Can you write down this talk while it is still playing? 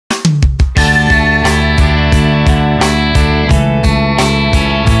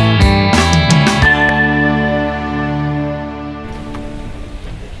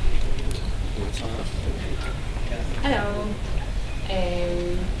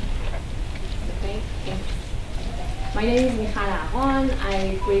My name is Michal Aharon.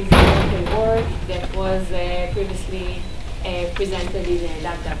 I present the work that was previously presented in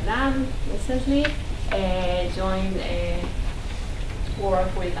Lab recently. Joined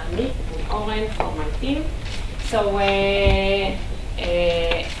work with Amit and Aharon from my team. So as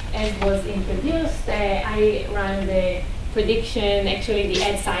was introduced, I run the prediction, actually the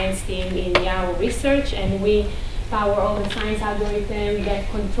ad science team in Yahoo Research, and we power all the science algorithms that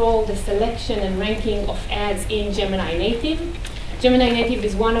control the selection and ranking of ads in Gemini Native. Gemini Native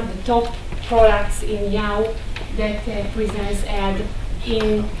is one of the top products in Yahoo that presents ad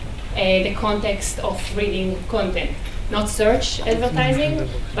in the context of reading content. Not search advertising,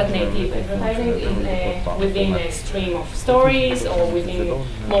 but native advertising within a stream of stories or within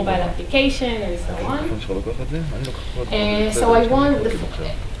mobile application and so on. So I want,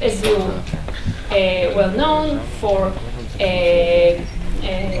 as you well known, for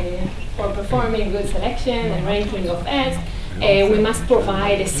performing good selection and ranking of ads, we must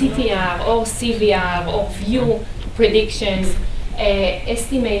provide a CTR or CVR or view predictions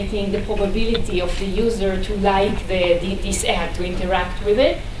estimating the probability of the user to like this ad, to interact with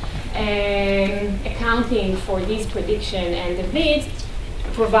it. Accounting for this prediction and the bids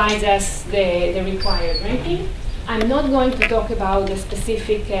provides us the required ranking. I'm not going to talk about the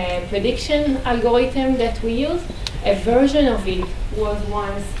specific prediction algorithm that we use. A version of it was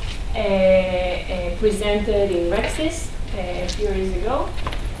once presented in Rexis a few years ago.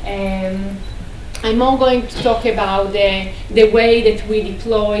 I'm more going to talk about the way that we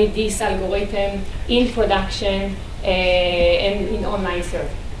deploy this algorithm in production and in online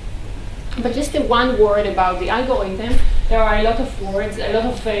search. But just one word about the algorithm. There are a lot of words, a lot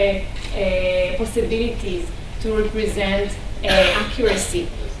of possibilities to represent accuracy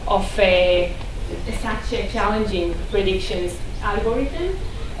of such a challenging predictions algorithm.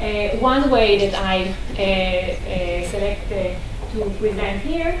 One way that I select to present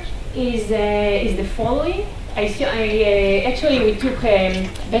here is the following. Actually, we took a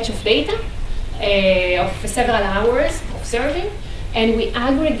batch of data of several hours of serving, and we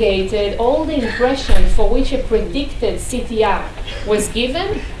aggregated all the impressions for which a predicted CTR was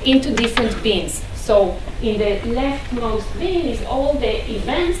given into different bins. So in the leftmost bin is all the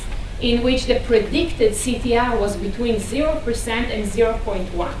events in which the predicted CTR was between 0% and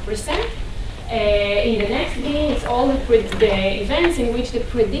 0.1%. In the next bin, it's all the events in which the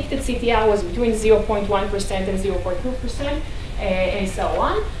predicted CTR was between 0.1% and 0.2%, and so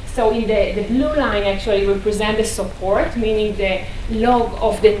on. So in the blue line actually represent the support, meaning the log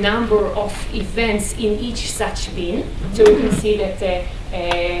of the number of events in each such bin. So you can see that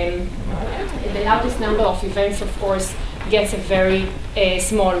the largest number of events, of course, gets a very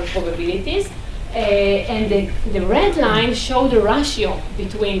small probabilities. And the red line show the ratio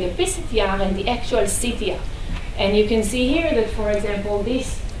between the PCTR and the actual CTR. And you can see here that, for example,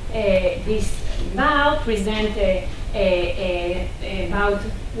 this bar presents about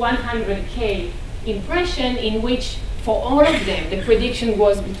 100K impression, in which for all of them the prediction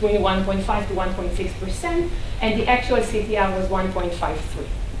was between 1.5 to 1.6%, and the actual CTR was 1.53.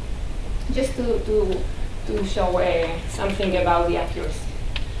 Just to show something about the accuracy.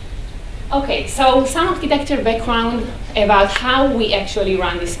 Okay, so some architecture background about how we actually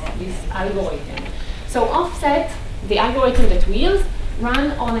run this algorithm. So Offset, the algorithm that we use,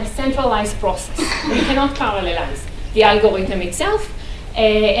 run on a centralized process. We cannot parallelize the algorithm itself,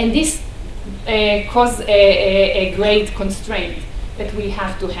 and this causes a great constraint that we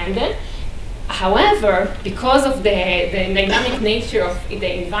have to handle. However, because of the dynamic nature of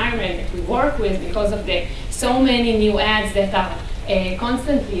the environment that we work with, because of the so many new ads that are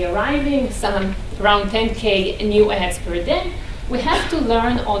constantly arriving, some around 10K new ads per day, we have to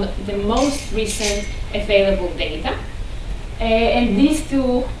learn on the most recent available data. And these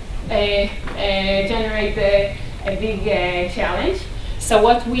two generate a big challenge. So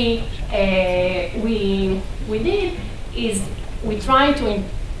what we did is we tried to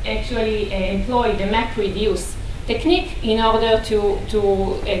actually employ the MapReduce technique in order to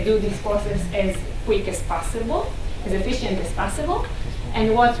do this process as quick as possible, as efficient as possible.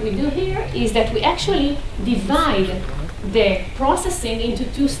 And what we do here is that we actually divide the processing into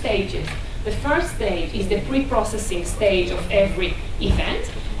two stages. The first stage is the pre-processing stage of every event,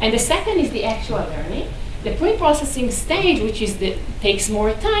 and the second is the actual learning. The pre-processing stage, which takes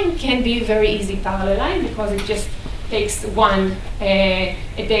more time, can be very easy parallelized because it just takes one a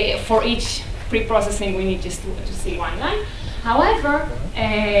day. For each pre-processing, we need just to see one line. However,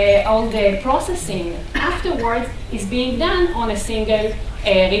 all the processing afterwards is being done on a single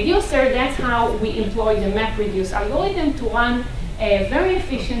reducer. That's how we employ the MapReduce algorithm to run very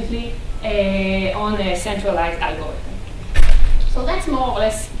efficiently on a centralized algorithm. So that's more or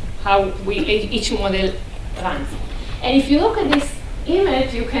less how each model runs. And if you look at this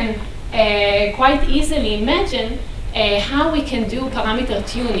image, you can quite easily imagine how we can do parameter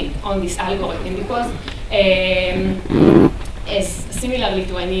tuning on this algorithm, because as similarly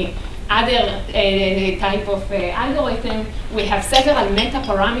to any other type of algorithm, we have several meta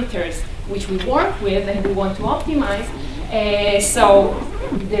parameters which we work with and we want to optimize. So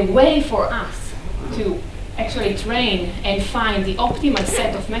the way for us to actually train and find the optimal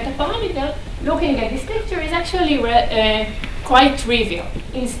set of meta parameters, looking at this picture, is actually quite trivial.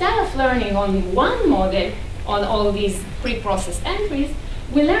 Instead of learning only one model on all these pre-processed entries,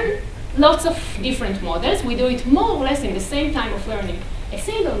 we learn lots of different models. We do it more or less in the same time of learning a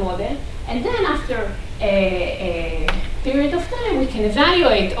single model, and then after a period of time, we can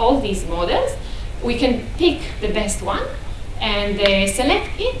evaluate all these models. We can pick the best one and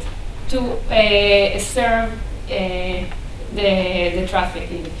select it to serve the traffic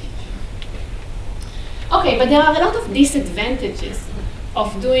in the future. Okay, but there are a lot of disadvantages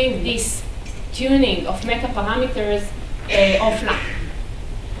of doing this tuning of meta parameters offline.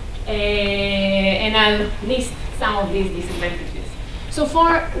 And I'll list some of these disadvantages. So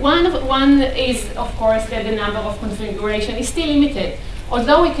for one is, of course, that the number of configuration is still limited.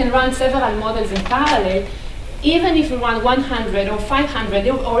 Although we can run several models in parallel, even if we run 100 or 500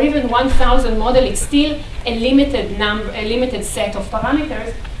 or even 1,000 models, it's still a limited set of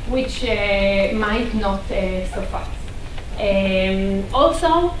parameters which might not suffice.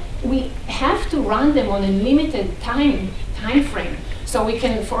 Also, we have to run them on a limited time frame. So we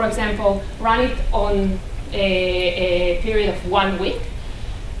can, for example, run it on a period of 1 week,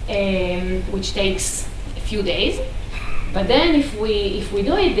 which takes a few days. But then if we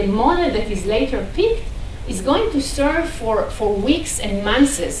do it, the model that is later picked is going to serve for weeks and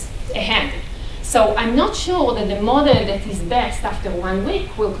months ahead. So I'm not sure that the model that is best after 1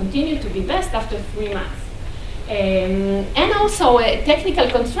 week will continue to be best after 3 months. And also a technical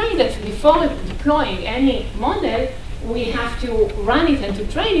constraint that before deploying any model, we have to run it and to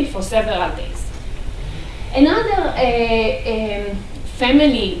train it for several days. Another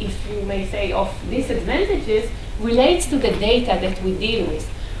family, if you may say, of disadvantages relates to the data that we deal with.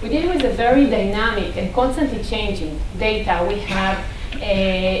 We deal with a very dynamic and constantly changing data. We have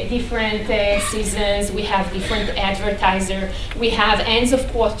different seasons, we have different advertisers, we have ends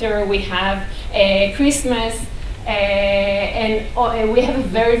of quarter, we have Christmas, and we have a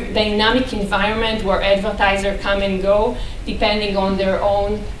very dynamic environment where advertisers come and go depending on their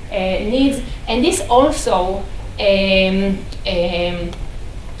own needs. And this also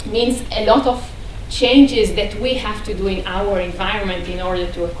means a lot of changes that we have to do in our environment in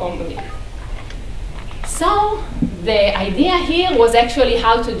order to accommodate. So the idea here was actually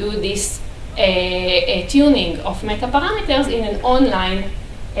how to do this tuning of meta parameters in an online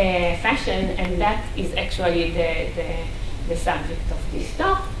fashion, and that is actually the subject of this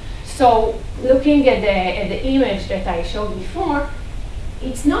talk. So looking at the image that I showed before,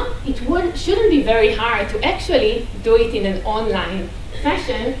 shouldn't be very hard to actually do it in an online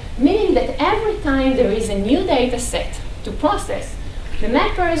fashion, meaning that every time there is a new data set to process, the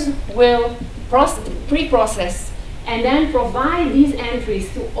mappers will pre-process and then provide these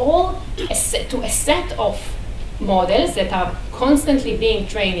entries to a set of models that are constantly being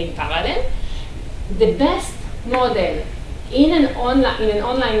trained in parallel. The best model in an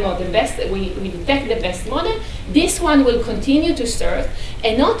online model, we detect the best model. This one will continue to serve,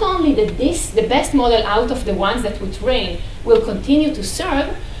 and not only that the best model out of the ones that we train will continue to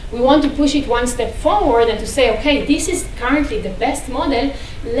serve, we want to push it one step forward and to say, okay, this is currently the best model.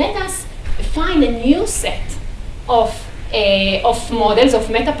 Let us find a new set of models, of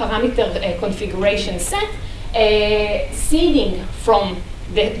meta-parameter configuration set, seeding from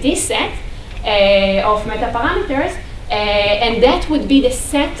this set of meta-parameters, and that would be the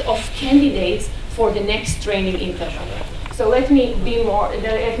set of candidates for the next training interval. So let me be more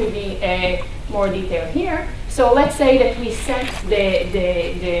detailed here. So let's say that we set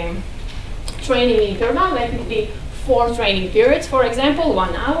the training interval. Let it be 4 training periods, for example,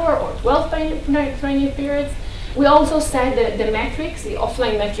 1 hour or 12 training periods. We also set the metrics, the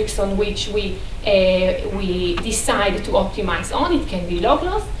offline metrics on which we decide to optimize on. It can be log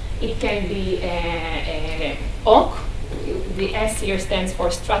loss, it can be OC. The S here stands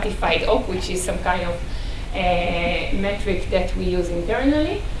for stratified OC, which is some kind of metric that we use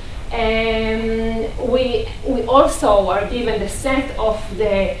internally. We also are given the set of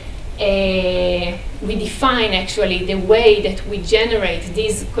we define actually the way that we generate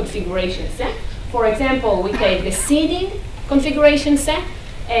these configuration set. For example, we take the seeding configuration set,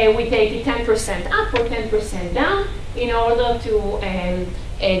 we take it 10% up or 10% down, in order to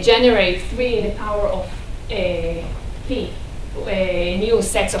generate 3 in the power of p new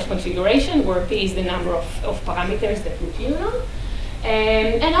sets of configuration, where p is the number of parameters that we tune on.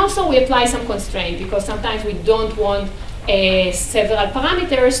 And also we apply some constraint, because sometimes we don't want several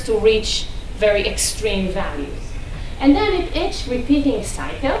parameters to reach very extreme values. And then at each repeating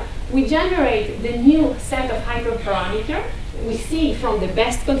cycle, we generate the new set of hyperparameters we see from the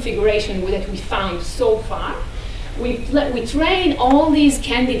best configuration that we found so far. We train all these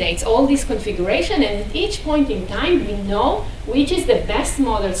candidates, all this configuration, and at each point in time, we know which is the best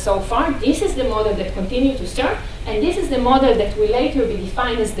model so far. This is the model that continues to serve, and this is the model that will later be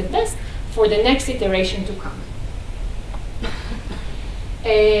defined as the best for the next iteration to come.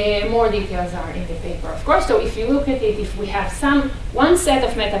 More details are in the paper, of course. So if you look at it, if we have one set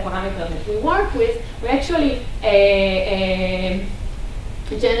of metaparameters that we work with, we actually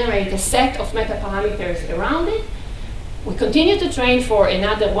generate a set of metaparameters around it. We continue to train for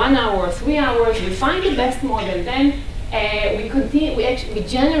another 1 hour or 3 hours. We find the best model. Then we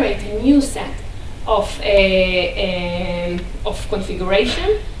generate a new set of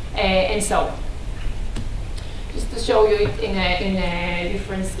configuration, and so on. Just to show you it in a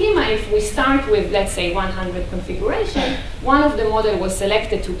different schema, if we start with, let's say, 100 configuration, one of the model was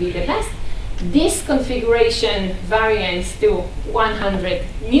selected to be the best. This configuration variance to 100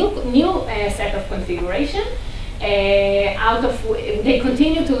 new set of configuration. They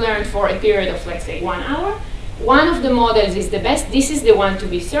continue to learn for a period of, let's say, 1 hour. One of the models is the best. This is the one to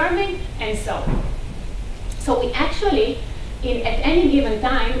be serving, and so on. So we actually, at any given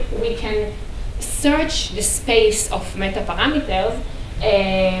time, we can search the space of metaparameters,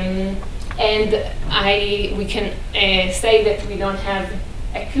 and we can say that we don't have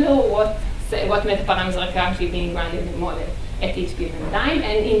a clue what metaparameters are currently being run in the model at each given time.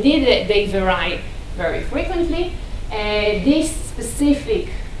 And indeed, they vary very frequently. This specific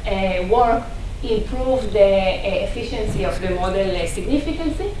work improved the efficiency of the model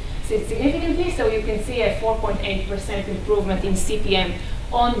significantly. So you can see a 4.8% improvement in CPM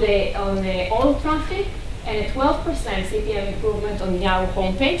on the all traffic, and a 12% CPM improvement on Yahoo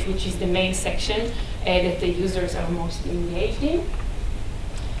homepage, which is the main section that the users are mostly engaged in.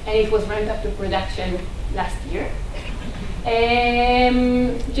 And it was ramped up to production last year.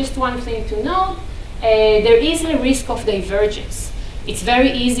 Just one thing to note, there is a risk of divergence. It's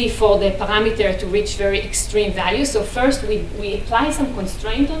very easy for the parameter to reach very extreme values. So first we apply some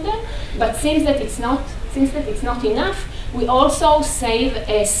constraint on them, but since that it's not enough, we also save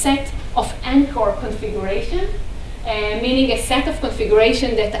a set of anchor configuration, meaning a set of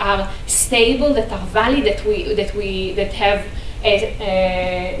configuration that are stable, that are valid, that have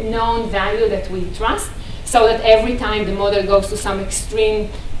a known value that we trust, so that every time the model goes to some extreme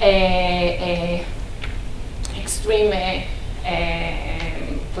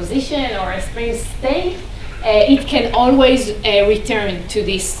position or extreme state, it can always return to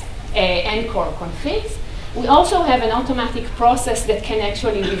this anchor configs. We also have an automatic process that can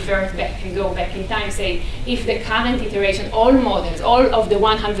actually revert back and go back in time. Say, if the current iteration, all of the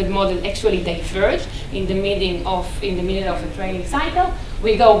 100 models actually diverge in the middle of a training cycle,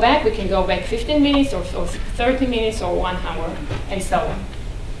 we go back. We can go back 15 minutes or 30 minutes or 1 hour, and so on.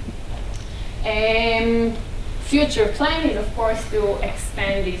 Future plan is, of course, to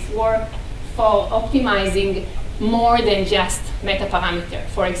expand this work for optimizing more than just metaparameter.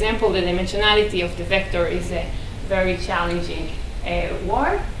 For example, the dimensionality of the vector is a very challenging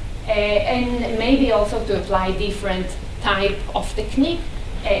work, and maybe also to apply different type of technique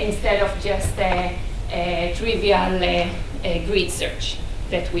instead of just a trivial grid search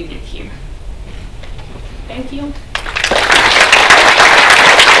that we did here. Thank you.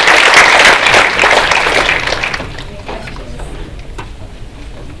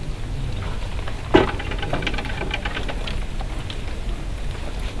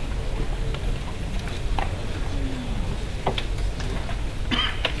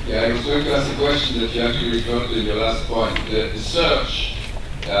 Yeah, I was going to ask a question that you actually referred to in your last point. The search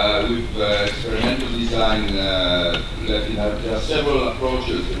with experimental design, there are several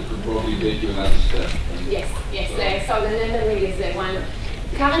approaches that could probably take you another step. Yes. So the learning is one.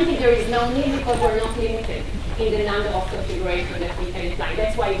 Currently, there is no need because we're not limited in the number of configurations that we can apply.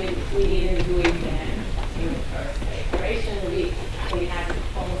 That's why we didn't do it in the first iteration. We have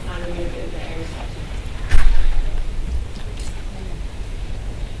almost unlimited research.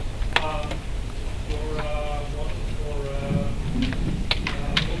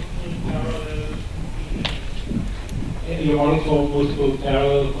 You're modeling for multiple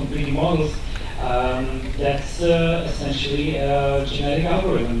parallel competing models. That's essentially a genetic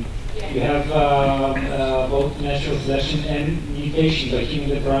algorithm. You have both natural selection and mutations, like in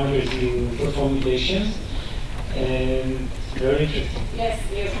the parameters you perform mutations, and very interesting. Yes,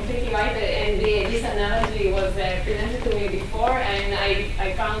 you're completely right, and this analogy was presented to me before, and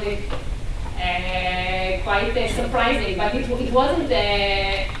I found it quite surprising, but it wasn't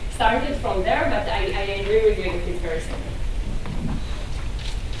started from there, but I agree with you that it's very simple.